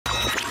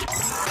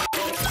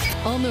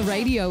On the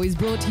Radio is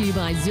brought to you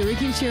by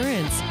Zurich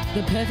Insurance,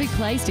 the perfect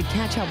place to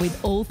catch up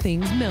with all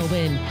things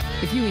Melbourne.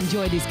 If you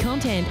enjoy this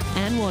content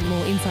and want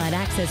more inside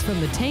access from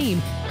the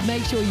team,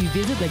 make sure you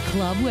visit the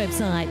club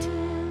website.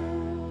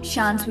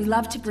 Shans, we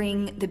love to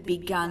bring the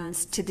big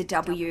guns to the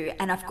W,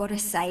 and I've got to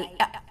say,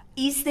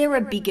 is there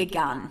a bigger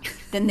gun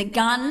than the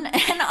gun?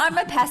 And I'm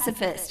a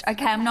pacifist,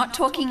 okay? I'm not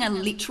talking a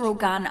literal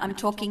gun. I'm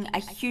talking a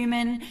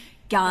human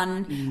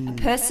gun,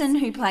 a person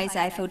who plays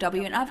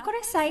AFLW. And I've got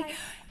to say,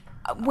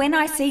 when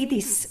I see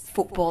this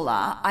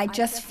footballer, I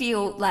just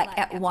feel like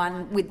at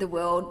one with the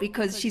world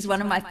because she's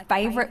one of my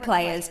favourite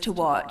players to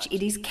watch.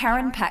 It is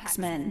Karen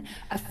Paxman,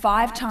 a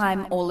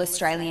 5-time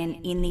All-Australian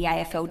in the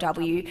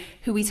AFLW,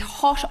 who is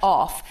hot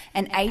off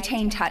an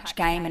 18-touch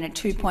game and a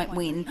 2-point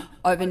win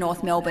over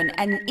North Melbourne.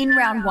 And in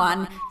round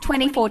one,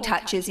 24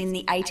 touches in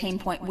the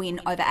 18-point win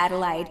over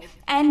Adelaide.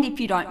 And if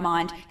you don't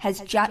mind,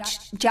 has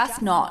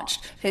just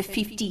notched her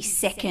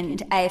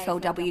 52nd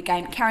AFLW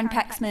game. Karen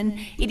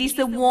Paxman, it is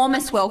the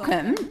warmest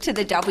welcome to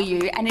the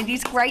W, and it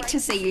is great to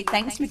see you.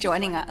 Thanks for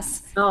joining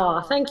us.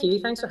 Oh, thank you.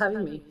 Thanks for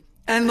having me.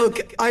 And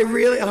look, I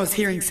was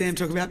hearing Sam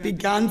talk about big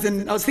guns,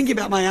 and I was thinking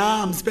about my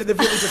arms, but they've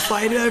really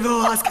deflated over the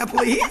last couple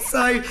of years.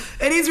 So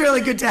it is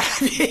really good to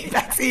have you,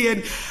 Paxi.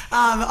 And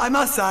I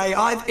must say,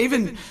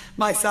 even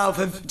myself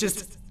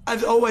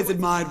I've always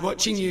admired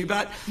watching you,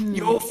 but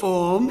your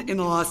form in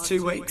the last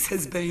 2 weeks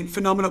has been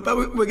phenomenal. But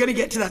we're going to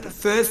get to that. But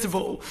first of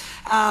all,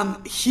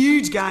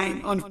 huge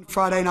game on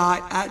Friday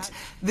night at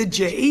the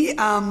G.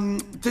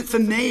 But for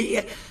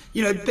me,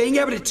 being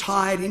able to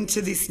tie it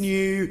into this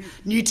new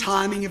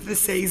timing of the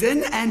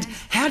season, and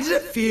how did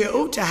it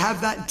feel to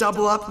have that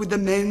double up with the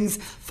men's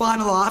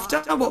final after?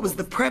 What was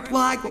the prep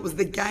like? What was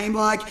the game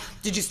like?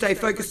 Did you stay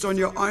focused on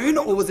your own,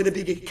 or was it a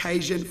big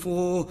occasion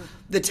for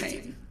the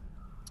team?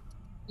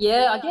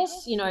 Yeah, I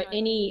guess,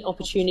 any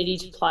opportunity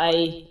to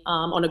play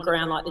on a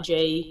ground like the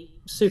G,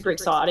 super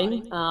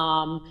exciting.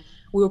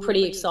 We were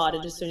pretty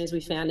excited as soon as we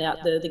found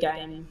out the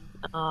game.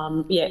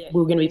 We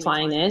were going to be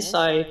playing there.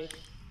 So,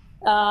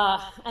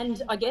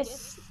 and I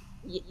guess,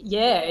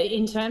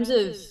 in terms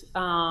of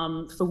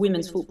for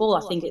women's football,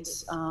 I think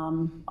it's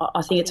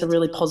a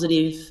really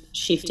positive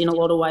shift in a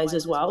lot of ways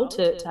as well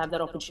to have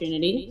that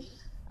opportunity.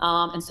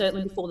 And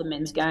certainly before the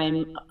men's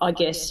game, I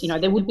guess,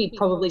 there would be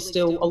probably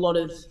still a lot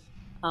of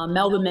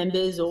Melbourne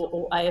members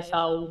or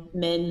AFL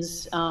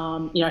men's,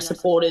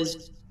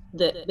 supporters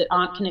that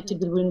aren't connected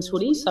with women's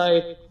footy.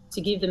 So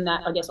to give them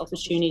that, I guess,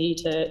 opportunity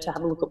to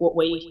have a look at what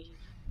we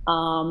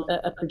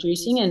are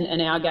producing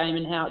and our game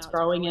and how it's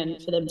growing, and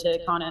for them to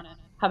kind of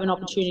have an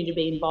opportunity to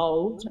be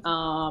involved,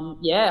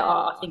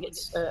 I think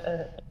it's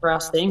a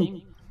brass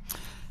thing.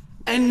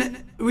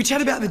 And we chat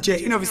about the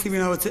G, and obviously we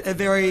know it's a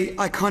very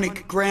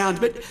iconic ground,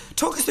 but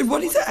talk us through,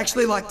 what is it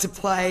actually like to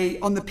play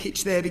on the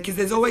pitch there? Because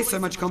there's always so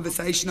much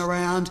conversation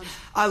around,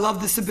 I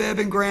love the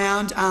suburban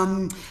ground,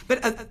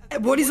 but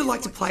what is it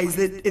like to play? Are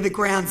the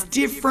grounds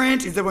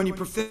different? Is there one you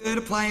prefer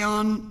to play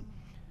on?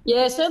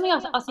 Yeah, certainly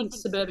I think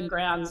suburban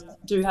grounds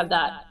do have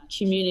that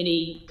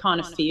community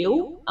kind of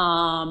feel.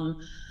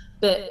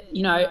 But,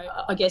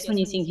 I guess when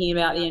you're thinking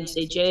about the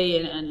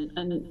MCG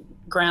and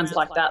grounds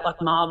like that,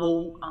 like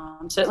Marvel,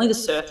 certainly the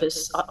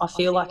surface, I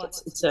feel like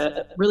it's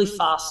a really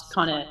fast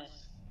kind of,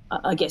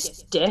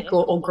 deck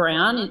or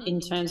ground in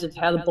terms of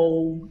how the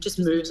ball just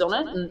moves on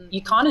it, and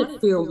you kind of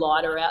feel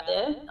lighter out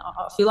there.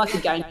 I feel like the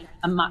games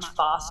are much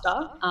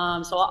faster.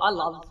 So I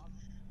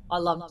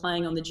love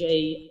playing on the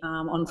G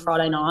on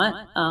Friday night,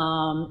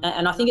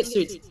 and I think it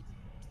suits,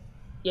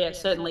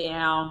 certainly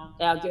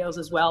our girls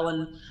as well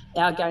and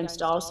our game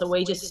style. So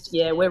we just,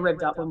 we're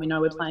revved up when we know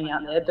we're playing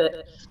out there.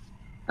 But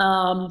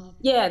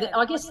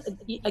I guess,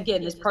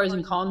 again, there's pros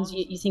and cons.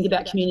 You think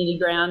about community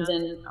grounds,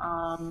 and,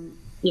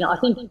 I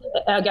think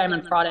our game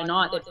on Friday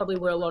night, there probably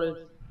were a lot of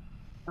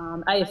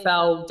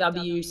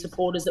AFLW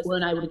supporters that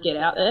weren't able to get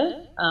out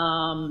there,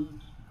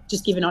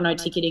 just given I know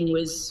ticketing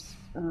was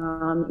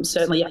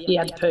certainly you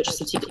had to purchase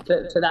a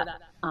ticket for that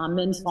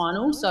men's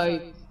final. So,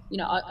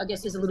 I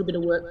guess there's a little bit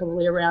of work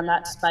probably around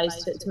that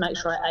space to make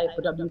sure our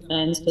AFLW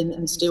fans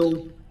can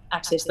still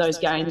access those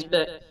games.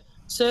 But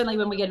certainly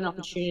when we get an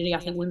opportunity, I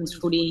think women's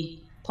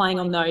footy playing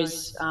on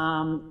those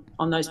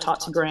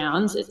types of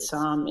grounds, it's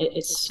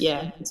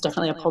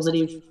definitely a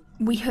positive.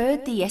 We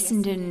heard the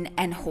Essendon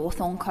and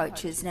Hawthorn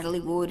coaches,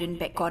 Natalie Wood and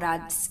Beck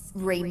Goddard,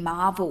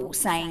 re-marvel,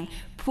 saying,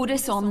 put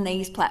us on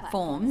these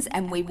platforms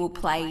and we will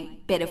play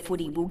better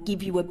footy, we'll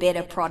give you a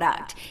better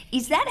product.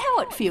 Is that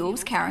how it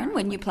feels, Karen,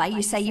 when you play?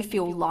 You say you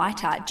feel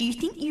lighter. Do you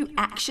think you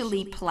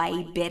actually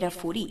play better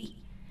footy?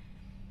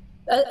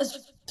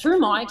 Through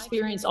my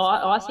experience,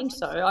 I think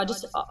so. I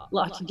just,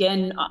 I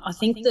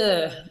think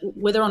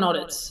whether or not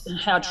it's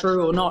how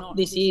true or not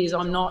this is,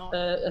 I'm not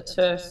a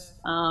turf,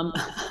 I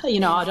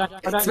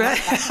don't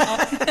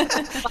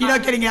You're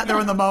not getting out there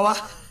on the mower.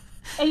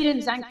 Eden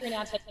Zankrin,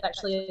 our team, is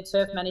actually a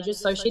turf manager,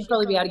 so she'd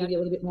probably be able to give you a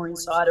little bit more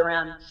insight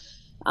around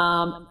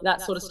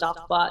that sort of stuff.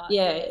 But,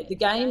 the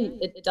game,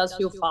 it does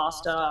feel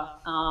faster.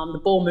 The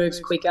ball moves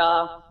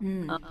quicker.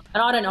 And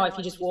I don't know if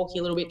you just walk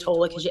a little bit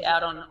taller because you're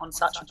out on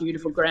such a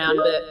beautiful ground,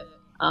 but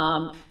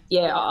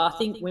I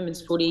think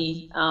women's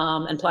footy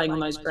and playing on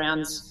those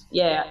grounds,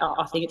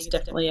 I think it's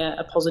definitely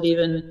a positive,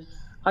 and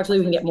hopefully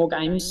we can get more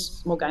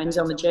games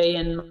on the G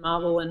and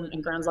Marvel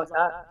and grounds like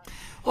that.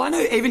 Well, I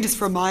know even just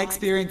from my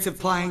experience of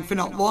playing for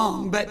not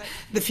long, but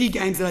the few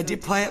games that I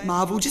did play at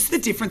Marvel, just the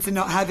difference in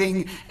not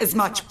having as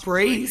much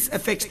breeze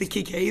affect the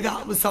kick either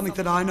was something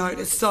that I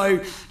noticed.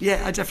 So,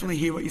 yeah, I definitely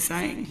hear what you're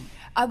saying.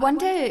 I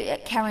wonder,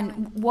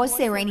 Karen, was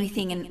there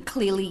anything, and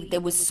clearly there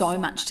was so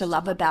much to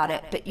love about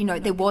it, but,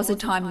 there was a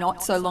time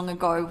not so long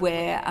ago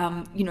where,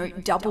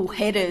 double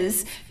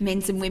headers,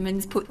 men's and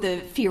women's, put the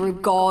fear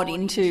of God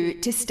into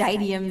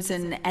stadiums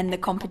and the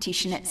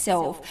competition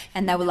itself.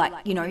 And they were like,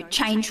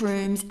 change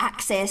rooms,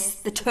 access,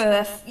 the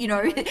turf,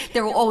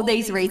 there were all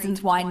these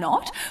reasons why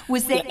not.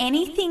 Was there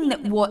anything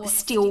that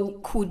still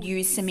could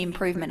use some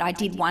improvement? I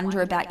did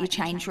wonder about your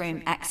change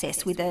room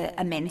access with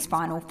a men's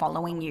final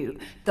following you,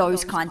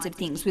 those kinds of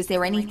things. Was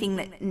there anything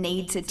that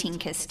needs a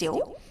tinker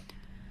still?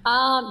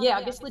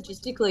 I guess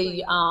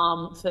logistically,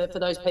 for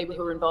those people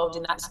who are involved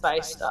in that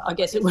space, I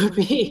guess it would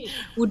be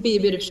a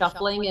bit of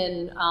shuffling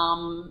and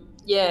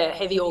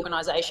heavy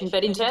organisation.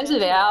 But in terms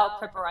of our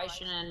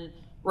preparation and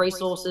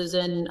resources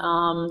and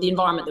the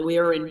environment that we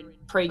were in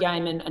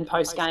pre-game and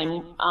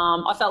post-game,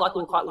 I felt like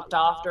we were quite looked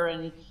after,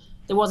 and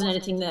there wasn't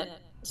anything that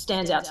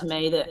stands out to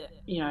me that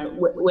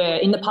where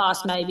in the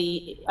past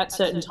maybe at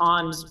certain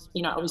times,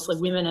 obviously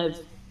women have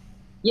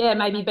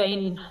maybe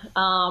been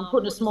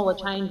put in a smaller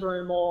change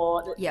room,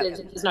 or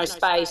there's no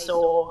space,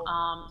 or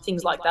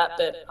things like that.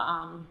 But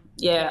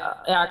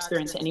our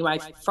experience anyway,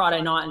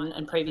 Friday night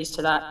and previous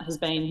to that, has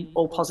been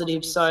all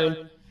positive. So,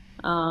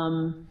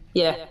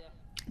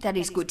 That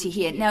is good to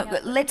hear. Now,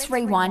 let's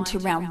rewind to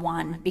round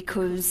one,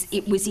 because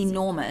it was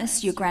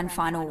enormous, your grand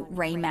final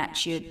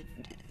rematch, your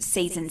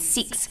season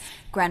 6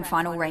 grand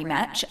final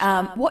rematch.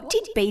 What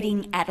did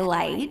beating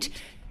Adelaide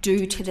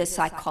do to the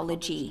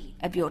psychology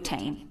of your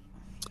team?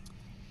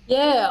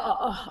 Yeah,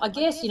 I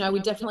guess, we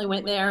definitely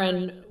went there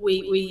and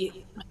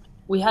we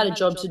had a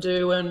job to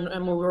do,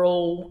 and we were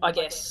all, I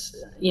guess,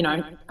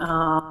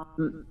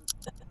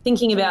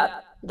 thinking about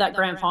that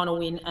grand final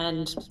win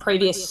and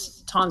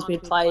previous times we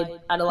had played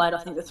Adelaide.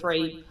 I think the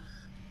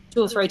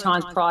 2 or 3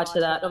 times prior to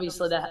that,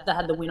 obviously they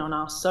had the win on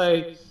us.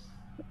 So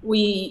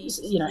we,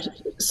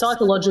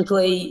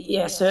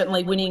 psychologically,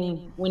 certainly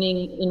winning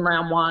in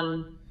round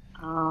one,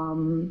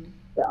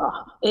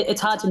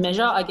 it's hard to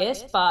measure, I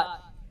guess, but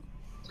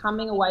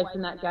coming away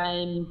from that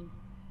game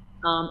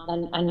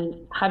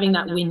and having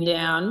that win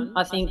down,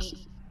 I think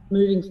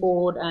moving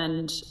forward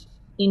and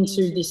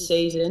into this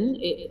season,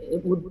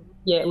 it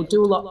would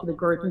do a lot for the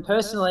group. And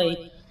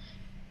personally,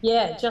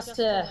 just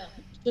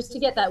to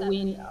get that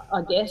win,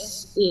 I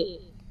guess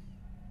it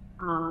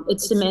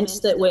cements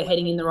that we're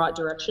heading in the right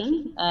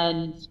direction.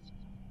 And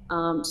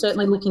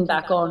certainly looking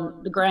back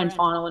on the grand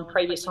final and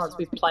previous times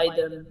we've played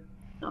them,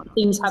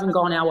 things haven't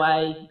gone our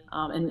way,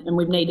 and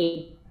we've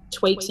needed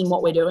tweaks in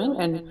what we're doing,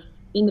 and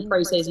in the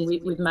pre-season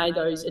we've made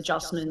those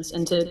adjustments,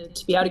 and to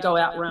be able to go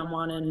out round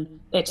one and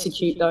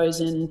execute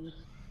those and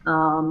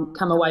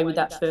come away with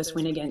that first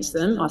win against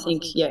them, I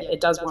think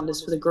it does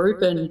wonders for the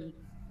group, and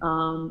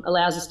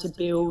allows us to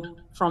build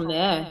from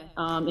there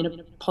in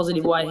a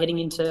positive way heading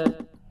into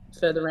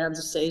further rounds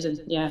of season.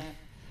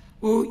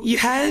 Well, you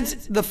had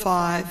the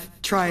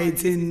 5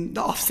 trades in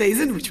the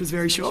off-season, which was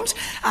very short,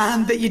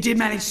 but you did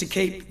manage to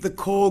keep the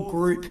core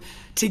group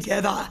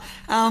together.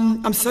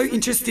 I'm so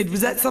interested,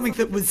 was that something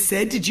that was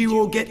said? Did you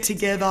all get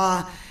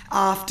together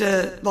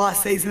after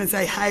last season and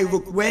say, hey,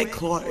 look, we're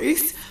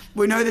close,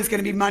 we know there's going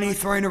to be money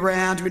thrown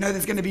around, we know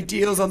there's going to be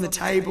deals on the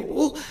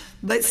table,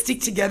 let's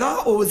stick together?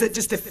 Or was it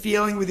just a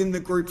feeling within the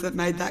group that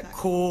made that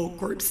core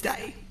group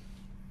stay?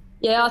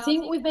 I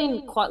think we've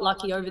been quite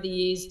lucky over the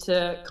years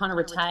to kind of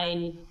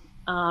retain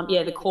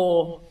the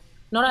core,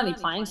 not only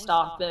playing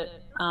staff, but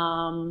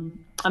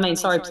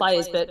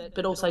players,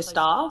 but also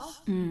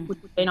staff, which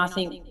has been, I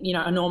think,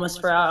 enormous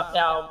for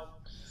our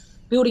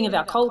building of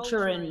our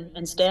culture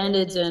and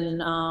standards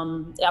and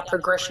our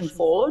progression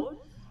forward.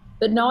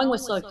 But knowing we're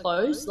so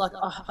close,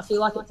 I feel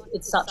like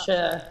it's such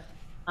a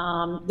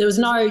there was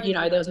no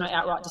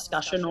outright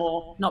discussion,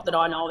 or not that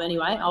I know of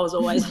anyway. I was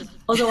always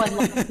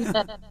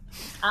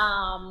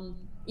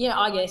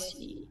I guess,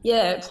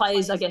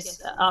 players, I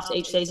guess, after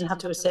each season have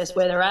to assess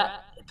where they're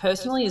at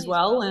personally as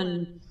well.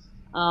 And,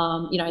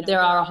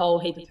 there are a whole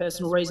heap of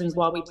personal reasons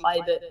why we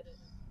play, but,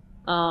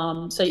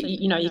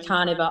 you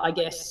can't ever, I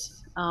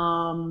guess,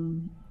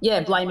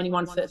 blame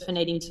anyone for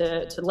needing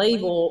to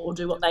leave or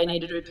do what they need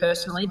to do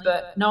personally.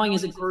 But knowing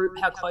as a group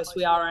how close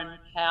we are and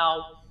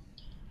how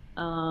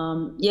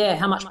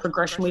much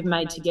progression we've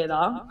made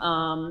together,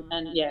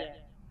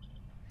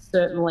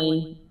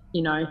 certainly,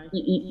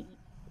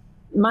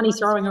 money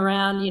throwing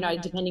around,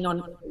 depending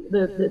on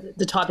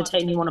the type of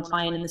team you want to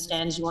play in and the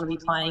standards you want to be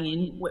playing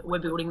in, we're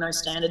building those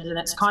standards, and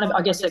that's kind of,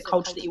 I guess, a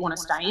culture that you want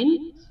to stay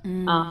in.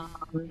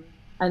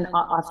 And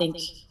I think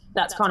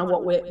that's kind of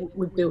what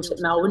we've built at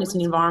Melbourne. It's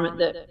an environment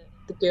that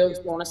the girls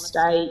want to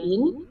stay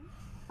in.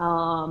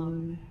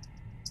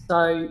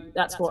 So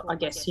that's what I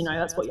guess,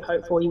 that's what you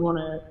hope for. You want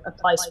a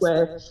place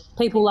where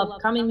people love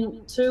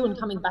coming to and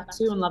coming back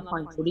to and love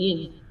playing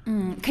footy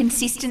in.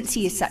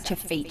 Consistency is such a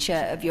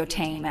feature of your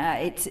team.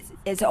 It's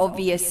as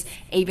obvious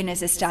even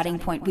as a starting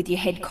point with your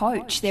head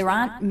coach. There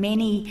aren't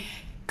many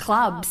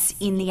clubs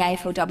in the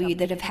AFLW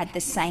that have had the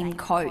same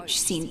coach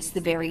since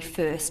the very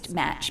first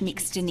match.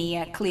 Mick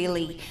Stanier,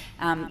 clearly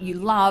you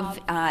love,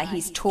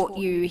 he's taught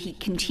you, he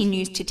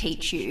continues to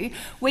teach you.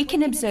 We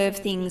can observe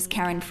things,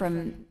 Karen,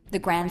 from the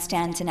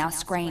grandstands and our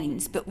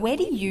screens, but where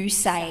do you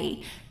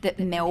say that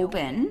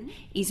Melbourne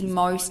is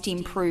most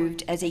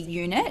improved as a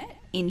unit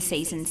in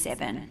season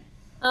 7?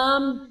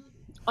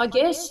 I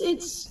guess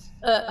it's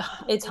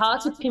hard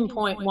to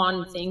pinpoint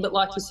one thing, but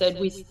like you said,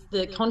 with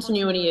the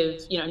continuity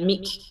of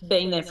Mick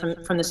being there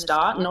from the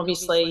start, and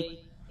obviously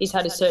he's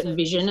had a certain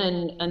vision,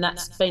 and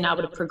that's been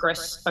able to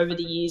progress over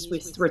the years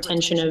with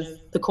retention of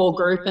the core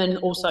group and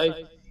also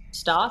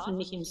staff and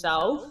Mick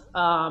himself.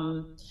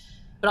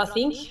 But I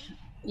think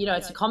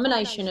it's a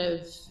combination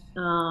of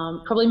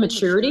probably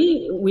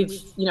maturity. With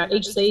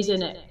each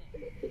season,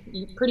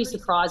 you're pretty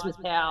surprised with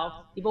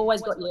how you've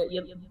always got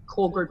your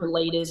core group of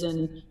leaders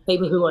and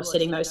people who are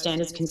setting those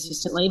standards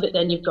consistently, but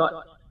then you've got,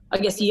 I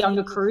guess, the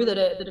younger crew that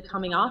are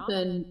coming up,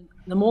 and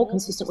the more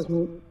consistent we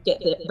can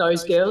get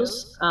those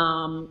girls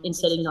in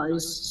setting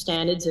those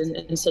standards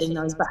and setting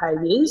those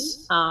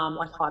behaviours,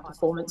 like high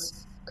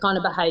performance kind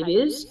of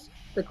behaviours,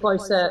 the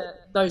closer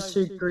those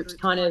two groups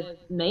kind of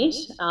meet,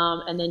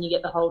 and then you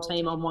get the whole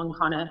team on one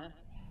kind of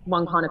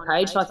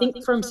page. So I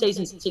think from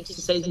season 6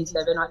 to season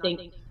 7, I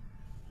think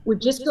we've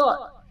just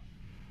got,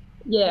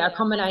 a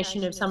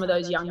combination of some of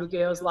those younger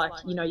girls, like,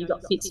 you've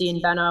got Fitzy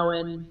and Bano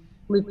and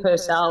Liv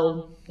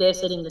Purcell, they're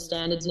setting the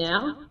standards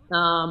now.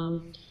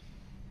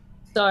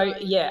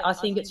 I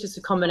think it's just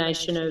a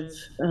combination of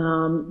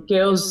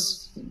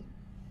girls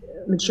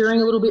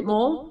maturing a little bit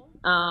more,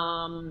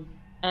 and,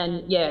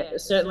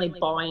 certainly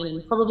buy-in,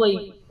 and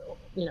probably,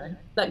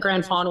 that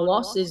grand final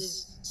loss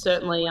is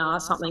certainly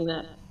something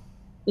that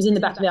is in the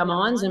back of our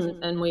minds,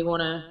 and we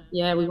want to,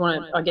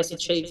 I guess,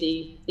 achieve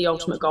the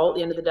ultimate goal at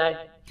the end of the day.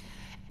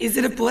 Is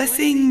it a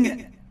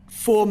blessing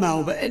for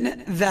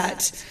Melbourne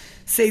that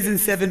season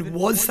 7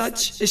 was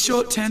such a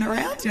short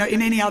turnaround?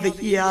 In any other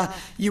year,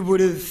 you would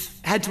have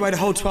had to wait a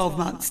whole 12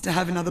 months to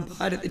have another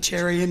bite at the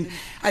cherry. And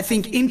I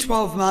think in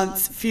 12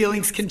 months,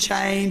 feelings can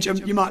change.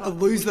 You might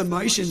lose the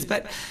emotions,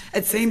 but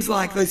it seems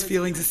like those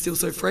feelings are still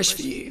so fresh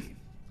for you.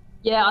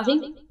 Yeah, I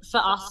think for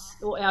us,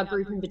 or our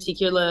group in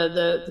particular,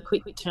 the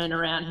quick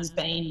turnaround has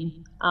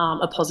been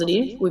a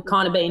positive. We've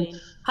kind of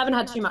haven't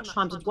had too much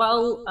time to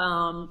dwell.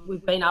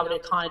 We've been able to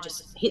kind of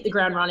just hit the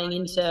ground running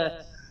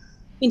into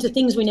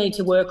things we need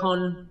to work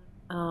on,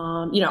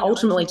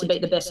 ultimately to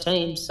beat the best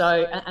team.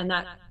 So, and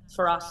that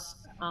for us,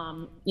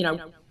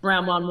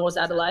 round 1 was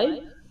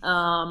Adelaide.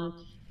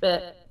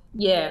 But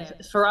yeah,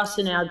 for us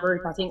in our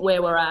group, I think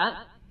where we're at,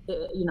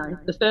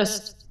 the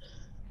first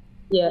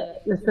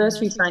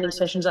few training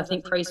sessions, I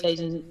think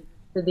pre-season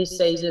for this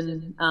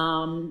season,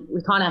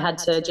 we kind of had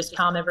to just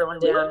calm everyone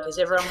down because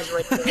everyone was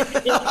ready.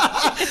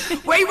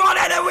 We want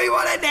it and we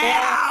want it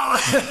now.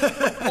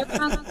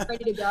 Everyone's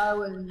ready to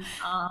go, and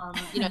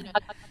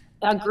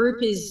our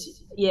group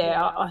is,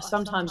 I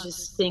sometimes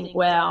just think,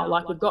 wow,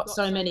 like we've got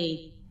so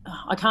many.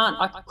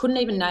 I couldn't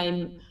even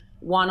name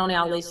one on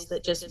our list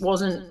that just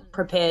wasn't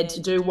prepared to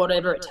do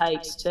whatever it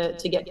takes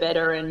to get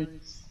better.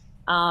 And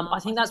I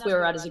think that's where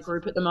we're at as a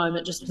group at the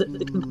moment, just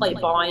the complete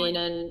buy-in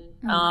and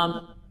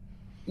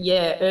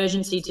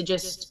urgency to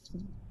just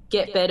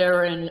get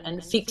better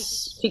and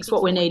fix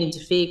what we're needing to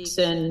fix,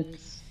 and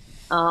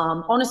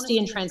honesty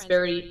and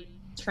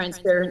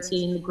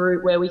transparency in the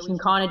group where we can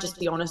kind of just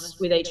be honest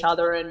with each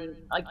other. And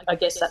I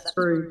guess that's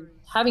through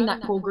having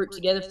that core group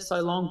together for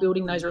so long,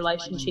 building those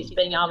relationships,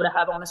 being able to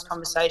have honest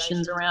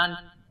conversations around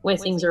where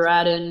things are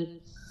at. And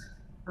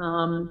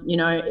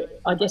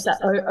I guess that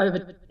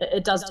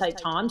it does take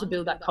time to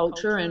build that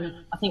culture,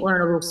 and I think we're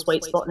in a real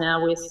sweet spot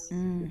now with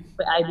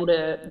we're able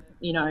to,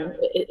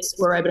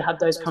 we're able to have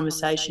those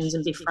conversations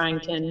and be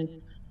frank,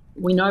 and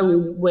we know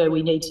where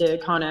we need to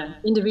kind of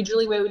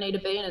individually where we need to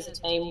be, and as a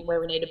team where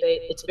we need to be.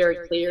 It's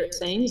very clear, it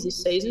seems,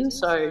 this season.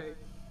 So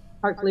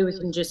hopefully we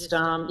can just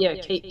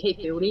keep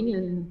building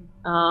and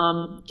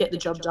get the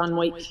job done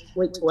week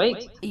to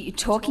week. You're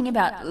talking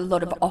about a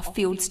lot of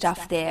off-field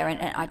stuff there, and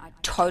I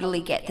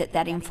totally get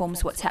that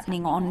informs what's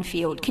happening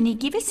on-field. Can you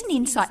give us an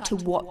insight to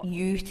what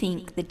you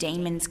think the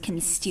Demons can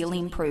still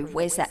improve?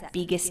 Where's that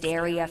biggest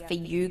area for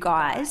you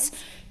guys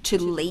to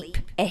leap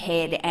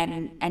ahead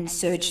and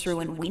surge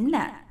through and win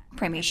that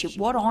premiership?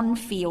 What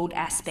on-field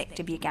aspect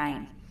of your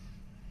game?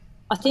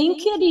 I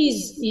think it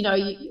is,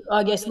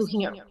 I guess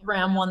looking at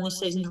round 1 this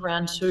season to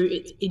round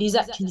 2, it is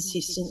that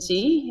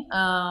consistency,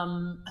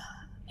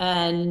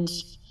 and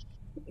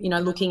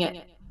looking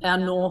at our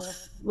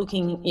North,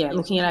 looking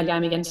at our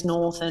game against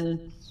North,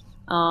 and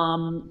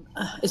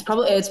it's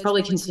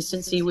probably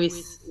consistency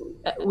with,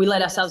 we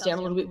let ourselves down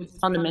a little bit with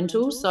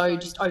fundamentals, so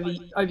just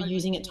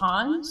overusing at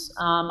times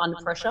under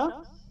pressure.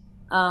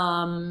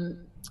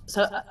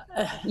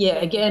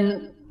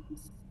 Again,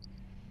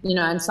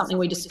 and something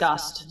we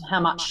discussed, how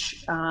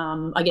much,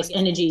 I guess,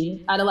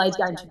 energy Adelaide's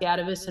game took out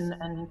of us,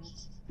 and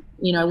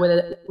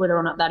whether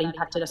or not that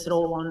impacted us at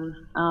all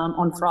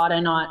on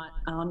Friday night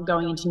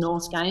going into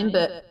North's game.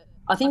 But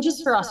I think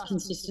just for us,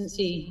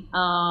 consistency,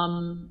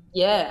 and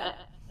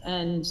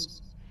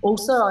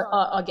also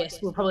I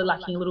guess we're probably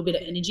lacking a little bit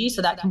of energy,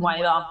 so that can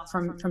waver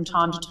from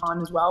time to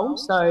time as well.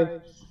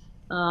 So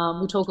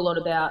we talk a lot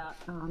about,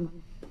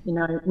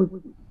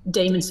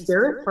 demon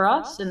spirit for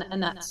us,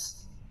 and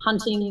that's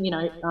hunting,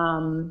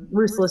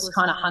 ruthless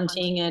kind of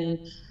hunting, and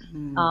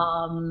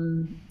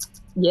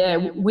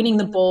winning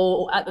the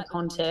ball at the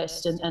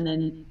contest, and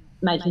then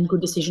making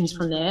good decisions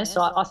from there.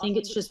 So I think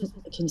it's just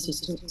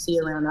consistency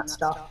around that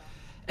stuff.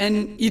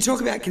 And you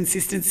talk about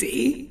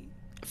consistency.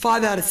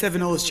 5 out of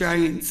 7 All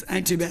Australians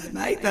ain't too bad,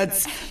 mate.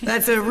 That's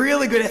a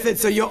really good effort.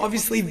 So you're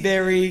obviously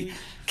very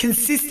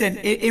consistent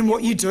in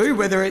what you do,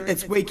 whether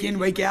it's week in,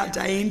 week out,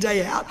 day in,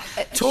 day out.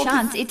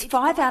 Chance, it's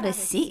 5 out of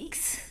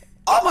 6.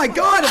 Oh my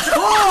God, of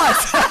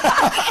course!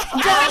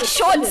 Don't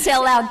short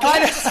sell our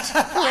guest,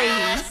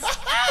 please.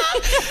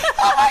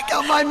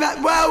 Oh my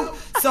God, well,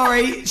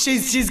 sorry,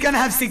 she's going to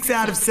have 6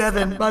 out of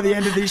 7 by the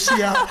end of this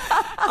year.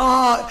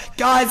 Oh,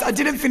 guys, I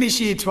didn't finish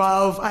year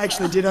 12. I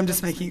actually did. I'm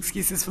just making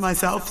excuses for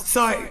myself.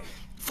 So,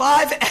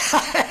 5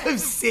 out of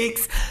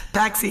 6.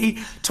 Paxi,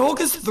 talk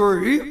us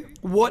through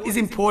what is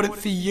important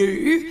for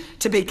you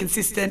to be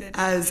consistent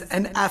as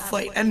an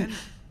athlete. And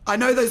I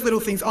know those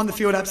little things on the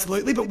field,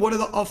 absolutely, but what are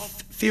the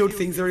off-field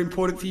things that are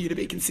important for you to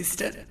be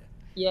consistent?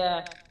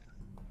 Yeah.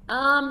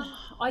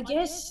 I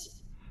guess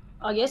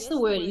the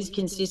word is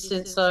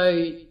consistent.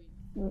 So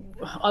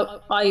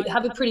I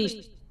have a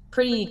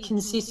pretty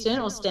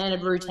consistent or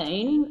standard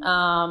routine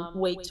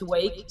week to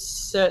week,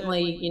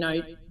 certainly,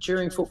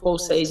 during football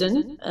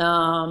season.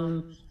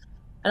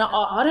 And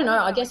I don't know,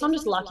 I guess I'm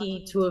just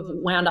lucky to have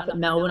wound up at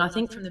Melbourne, I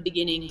think, from the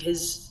beginning,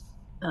 because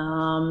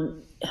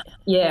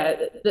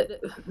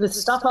the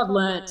stuff I've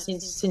learnt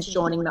since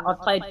joining that, I've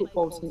played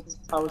football since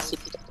I was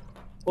 16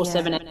 or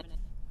 17.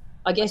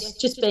 I guess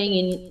just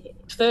being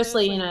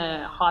firstly in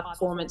a high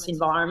performance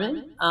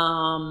environment,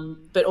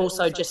 but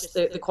also just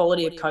the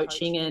quality of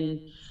coaching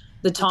and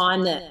the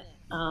time that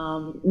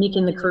Mick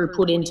and the crew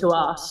put into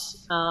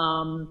us.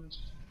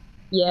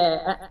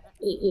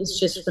 It's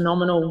just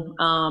phenomenal.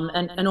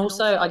 And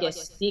also, I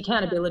guess, the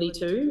accountability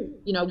too.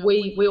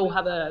 We all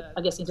have a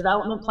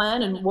development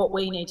plan and what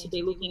we need to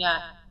be looking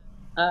at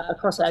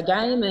across our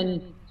game,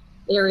 and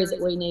areas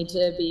that we need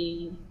to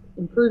be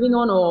improving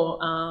on or,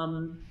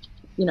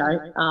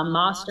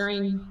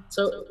 mastering.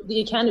 So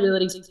the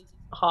accountability is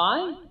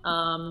high,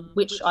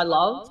 which I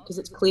love because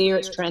it's clear,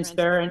 it's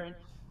transparent.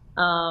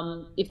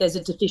 If there's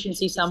a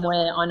deficiency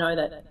somewhere, I know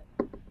that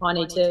I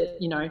need to,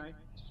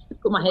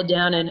 put my head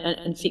down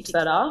and fix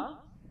that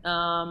up.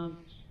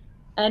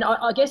 And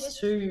I guess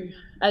too,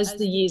 as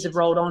the years have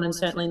rolled on, and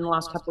certainly in the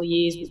last couple of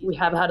years, we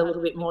have had a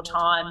little bit more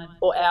time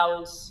or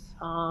hours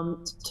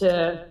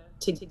to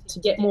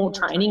get more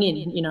training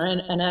in,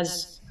 and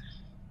as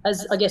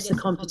I guess the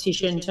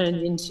competition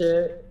turns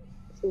into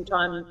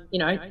full-time,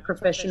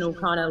 professional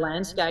kind of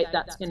landscape,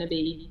 that's going to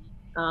be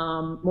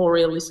more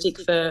realistic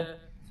for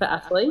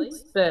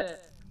athletes.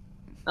 But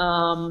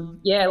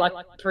like,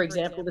 for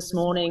example, this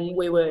morning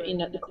we were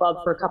in at the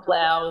club for a couple of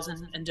hours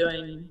and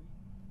doing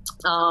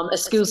a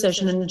skill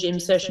session and a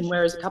gym session,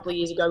 whereas a couple of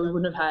years ago we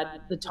wouldn't have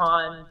had the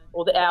time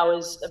or the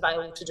hours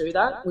available to do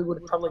that. We would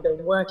have probably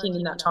been working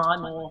in that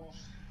time, or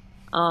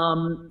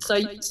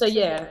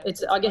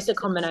it's, I guess, a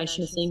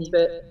combination of things.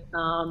 But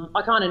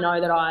I kind of know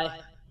that I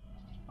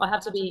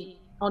have to be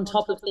on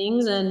top of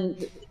things,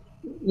 and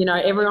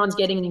everyone's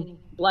getting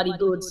bloody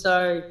good,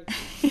 so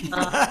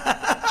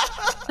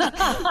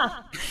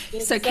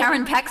so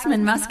Karen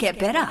Paxman must get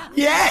better.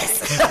 Yes.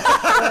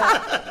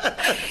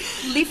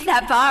 Lift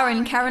that bar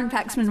and Karen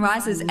Paxman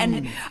rises.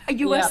 And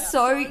you are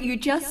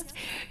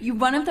you're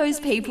one of those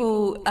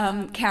people,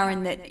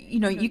 Karen, that,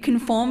 you can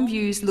form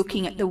views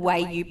looking at the way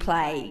you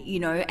play,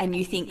 and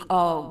you think,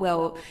 oh,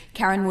 well,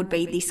 Karen would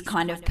be this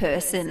kind of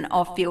person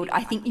off field.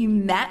 I think you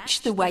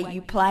match the way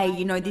you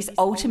play, this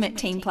ultimate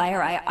team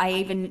player. I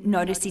even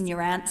noticed in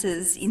your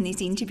answers in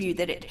this interview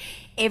that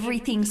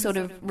everything sort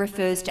of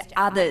refers to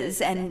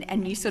others,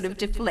 and you sort of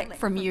deflect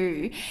from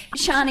you.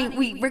 Sharni,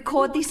 we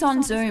record this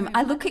on Zoom.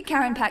 I look at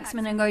Karen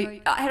Paxman and go,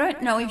 I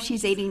don't know if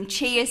she's eating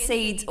chia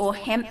seeds or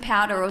hemp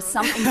powder or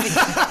something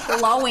that's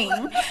glowing.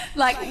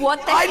 Like,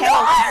 what the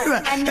hell? I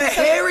know! And her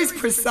hair is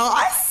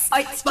precise.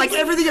 It's like,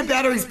 everything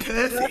about her is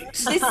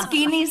perfect. The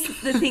skin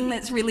is the thing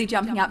that's really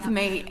jumping up for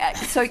me.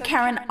 So,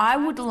 Karen, I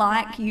would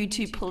like you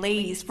to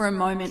please, for a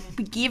moment,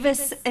 give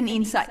us an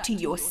insight to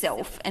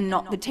yourself and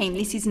not the team.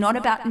 This is not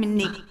about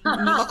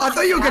I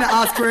thought you were going to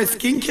ask for a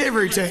skincare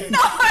routine. No,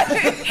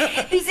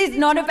 this is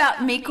not about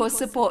Mick or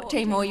support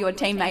team or your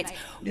teammates.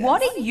 Yes.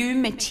 What are you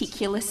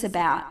meticulous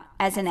about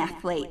as an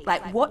athlete?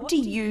 Like, what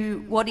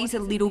is a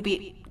little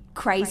bit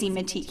crazy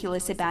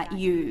meticulous about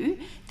you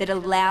that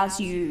allows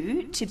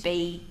you to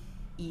be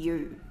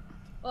you?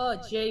 Oh,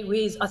 gee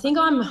whiz. I think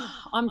I'm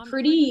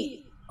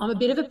a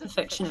bit of a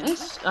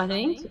perfectionist, I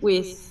think,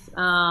 with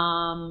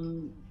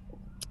my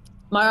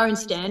own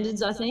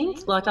standards, I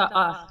think. Like,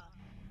 I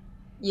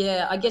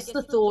guess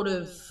the thought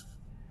of,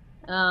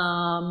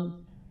 I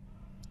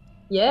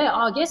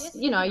guess,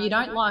 you know, you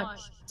don't like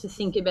to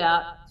think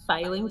about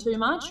failing too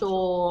much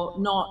or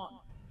not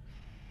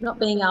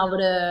being able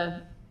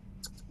to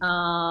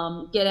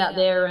get out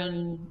there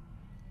and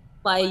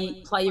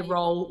play your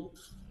role.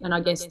 And I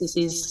guess this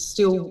is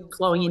still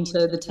flowing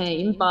into the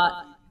team, but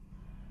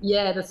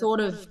yeah, the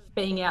thought of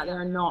being out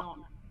there and not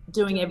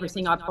doing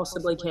everything I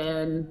possibly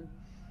can,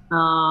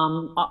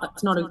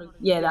 it's not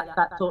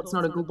that thought's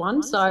not a good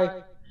one.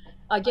 So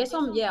I guess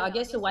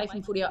away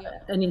from footy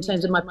and in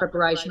terms of my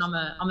preparation, I'm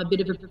a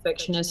bit of a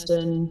perfectionist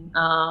and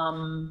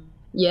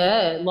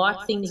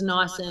like things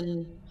nice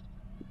and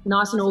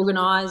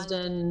organised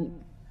and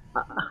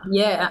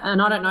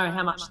and I don't know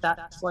how much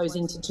that flows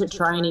into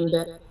training,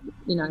 but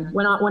you know,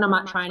 when I'm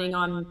at training,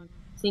 I'm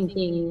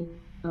thinking,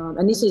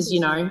 and this is, you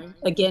know,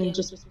 again,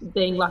 just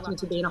being lucky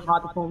to be in a high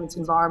performance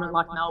environment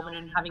like Melbourne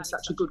and having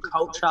such a good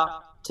culture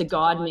to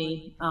guide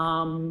me.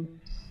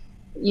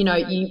 You know,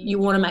 you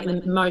want to make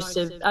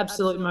the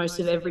absolute most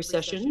of every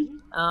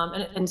session,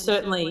 and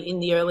certainly in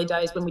the early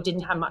days when we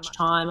didn't have much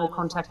time or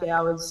contact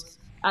hours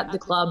at the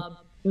club,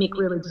 Mick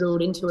really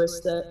drilled into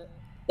us that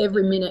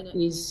every minute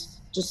is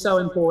just so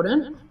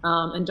important,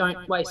 and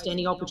don't waste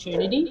any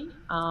opportunity.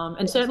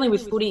 And certainly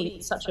with footy,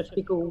 it's such a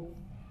fickle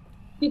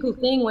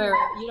thing where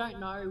you don't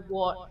know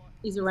what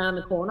is around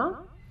the corner.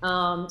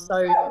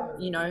 So,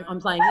 you know,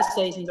 I'm playing this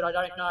season, but I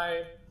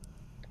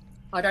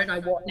don't know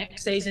what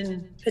next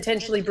season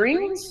potentially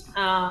brings.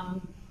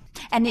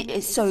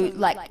 So,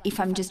 like, if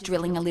I'm just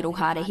drilling a little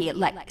harder here,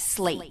 like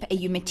sleep, are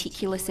you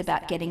meticulous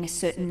about getting a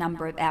certain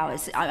number of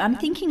hours? I'm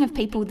thinking of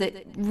people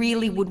that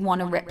really would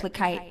want to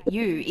replicate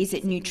you. Is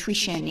it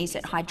nutrition? Is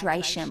it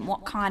hydration?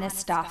 What kind of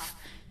stuff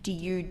do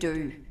you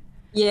do?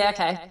 Yeah,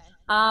 okay.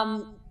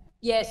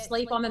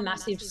 Sleep, I'm a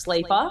massive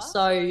sleeper.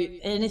 So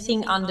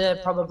anything under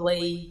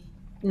probably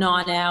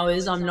 9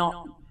 hours, I'm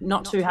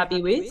not too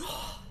happy with.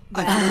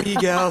 I feel you,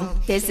 girl.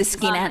 There's the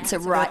skin answer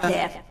right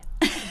there.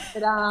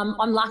 But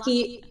I'm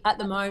lucky at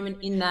the moment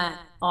in that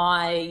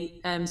I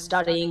am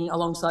studying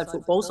alongside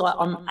football, so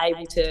I'm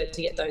able to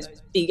get those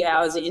big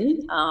hours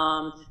in.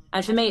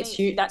 And for me,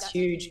 that's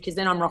huge because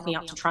then I'm rocking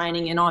up to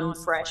training and I'm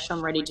fresh,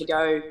 I'm ready to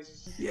go.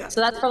 Yeah. So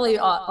that's probably,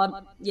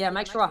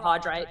 make sure I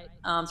hydrate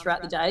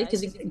throughout the day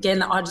because,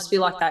 again, I just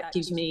feel like that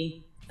gives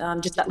me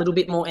just that little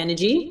bit more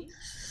energy.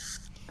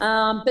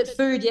 But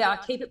food, I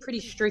keep it pretty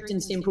strict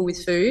and simple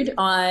with food.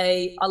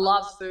 I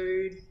love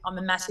food. I'm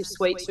a massive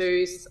sweet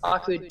tooth. I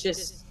could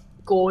just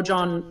gorge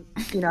on,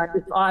 you know,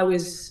 if I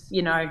was,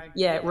 you know,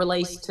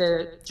 released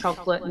to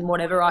chocolate and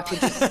whatever, I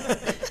could just,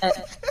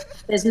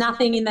 there's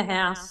nothing in the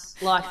house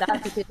like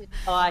that because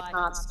I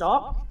can't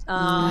stop.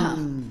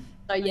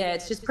 So,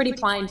 it's just pretty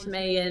plain for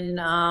me and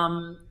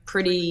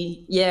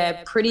pretty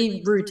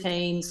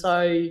routine.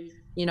 So,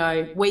 you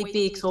know, Wheat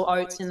Bix or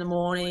oats in the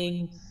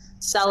morning,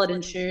 salad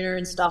and tuna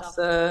and stuff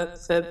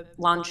for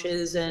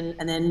lunches, and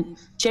then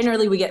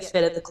generally we get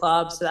fed at the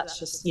club, so that's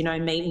just, you know,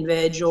 meat and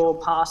veg or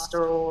pasta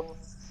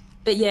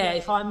but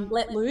if I'm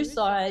let loose,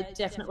 I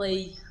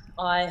definitely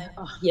I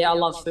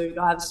love food.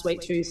 I have a sweet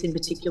tooth in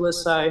particular,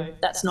 so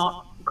that's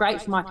not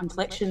great for my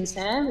complexion,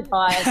 Sam. If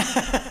I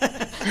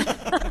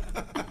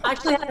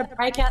actually had a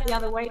breakout the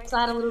other week, so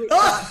I had a little bit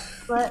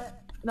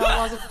but no, it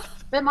wasn't.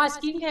 But my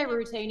skincare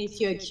routine, if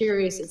you're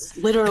curious, it's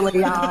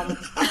literally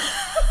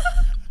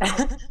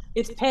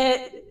it's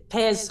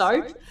pears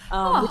soap, which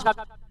I've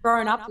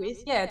grown up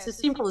with. Yeah, it's as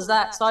simple as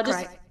that. So I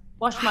just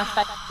wash my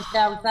face and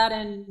shower with that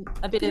and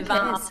a bit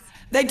of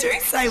They do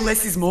say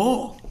less is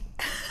more.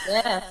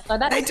 Yeah, so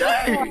that's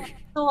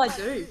all I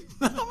do.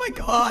 Oh my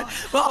God.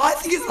 Well, I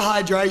think it's the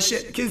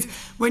hydration because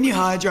when you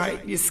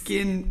hydrate, your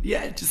skin,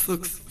 it just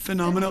looks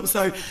phenomenal.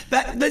 So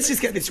let's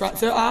just get this right.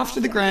 So after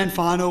the grand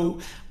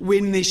final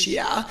win this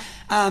year,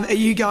 are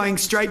you going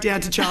straight down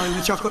to Charlie and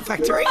the Chocolate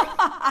Factory?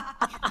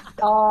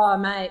 Oh,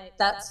 mate,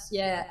 that's,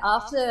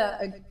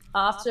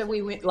 after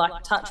we win,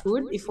 like, touch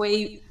wood, if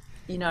we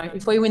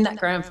win that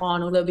grand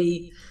final, there'll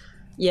be,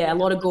 a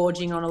lot of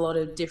gorging on a lot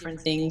of different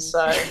things. So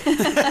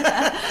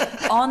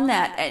on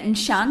that, and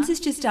Shans has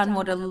just done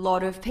what a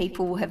lot of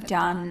people have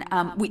done,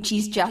 which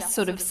is just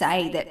sort of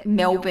say that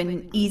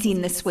Melbourne is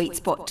in the sweet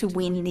spot to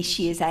win this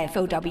year's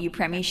AFLW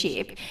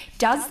Premiership.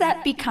 Does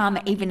that become,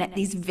 even at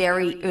this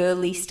very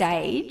early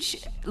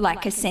stage,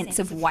 like a sense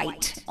of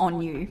weight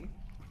on you?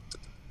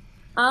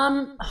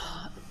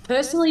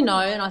 Personally, no.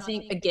 And I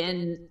think,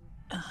 again,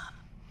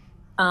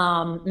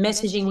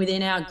 messaging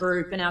within our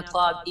group and our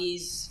club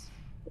is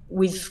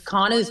we've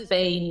kind of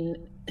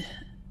been,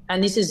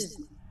 and this is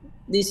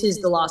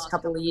the last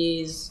couple of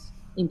years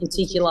in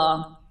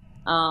particular,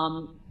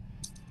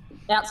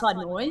 outside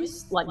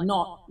noise, like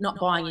not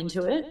buying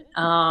into it.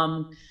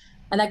 And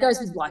that goes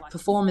with, like,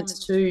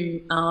 performance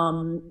too.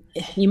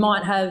 You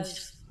might have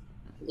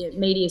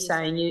media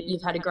saying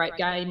you've had a great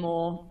game,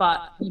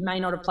 but you may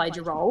not have played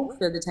your role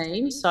for the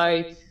team.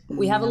 So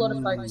we have a lot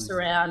of focus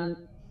around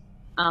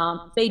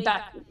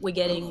feedback we're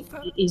getting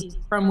is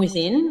from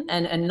within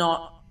and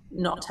not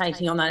not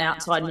taking on that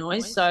outside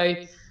noise. So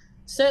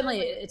certainly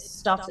it's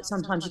stuff that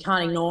sometimes you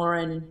can't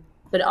ignore.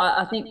 But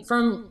I think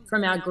from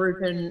our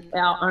group and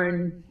our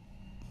own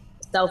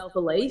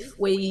self-belief,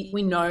 we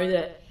know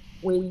that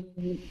we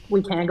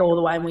can go all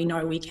the way, and we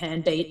know we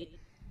can beat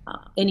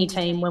any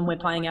team when we're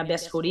playing our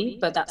best footy.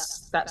 But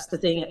that's the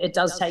thing. It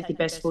does take your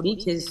best footy,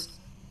 because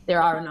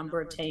there are a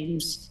number of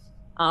teams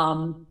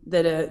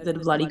that are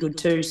bloody good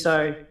too.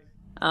 So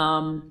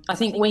I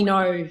think we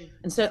know,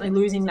 and certainly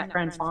losing that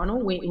grand final,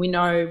 we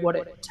know what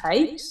it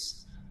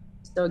takes.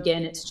 So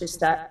again, it's just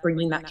that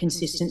bringing that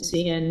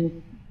consistency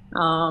and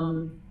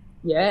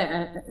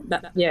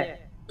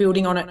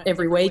building on it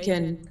every week,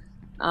 and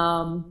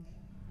not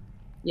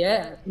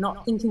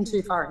thinking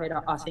too far ahead,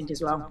 I think,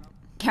 as well.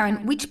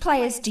 Karen, which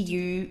players do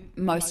you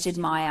most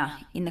admire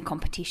in the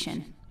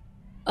competition?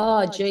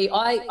 Oh, gee,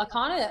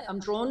 I'm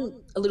drawn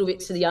a little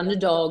bit to the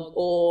underdog,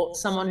 or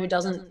someone who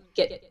doesn't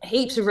get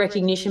heaps of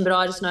recognition, but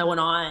I just know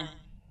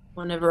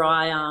whenever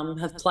I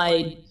have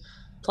played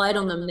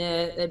on them,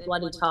 they're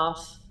bloody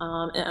tough,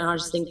 and I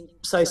just think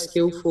so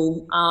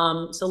skillful.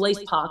 So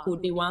Elise Parker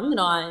would be one that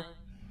I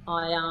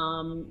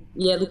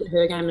look at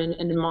her game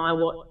and admire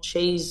what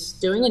she's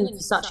doing, and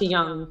for such a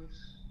young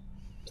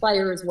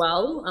player as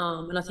well.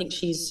 And I think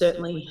she's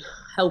certainly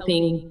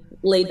helping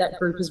lead that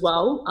group as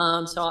well.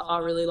 So I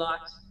really like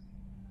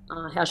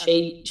how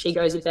she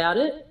goes about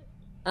it.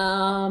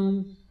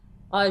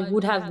 I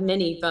would have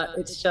many, but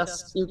it's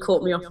just, you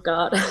caught me off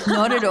guard.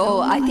 Not at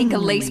all. I think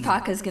Elise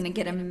Parker's going to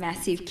get a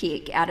massive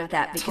kick out of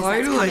that, because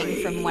that's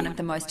coming from one of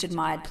the most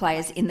admired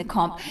players in the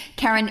comp.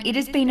 Karen, it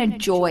has been a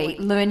joy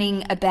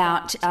learning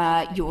about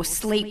your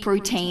sleep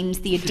routines,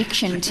 the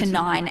addiction to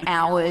 9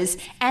 hours,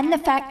 and the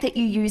fact that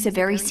you use a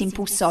very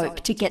simple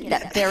soap to get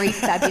that very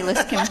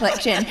fabulous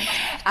complexion.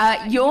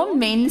 Your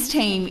men's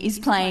team is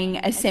playing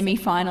a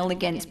semi-final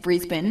against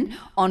Brisbane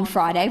on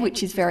Friday,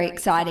 which is very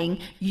exciting.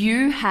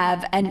 You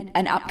have an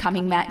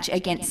upcoming match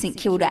against St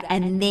Kilda,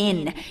 and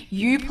then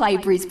you play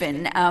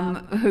Brisbane,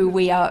 who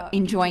we are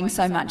enjoying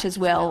so much as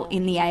well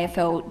in the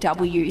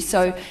AFLW.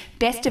 So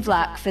best of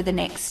luck for the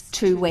next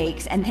 2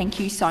 weeks, and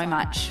thank you so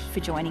much for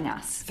joining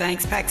us.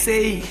 Thanks,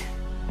 Paxi.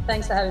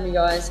 Thanks for having me,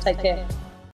 guys. Take care.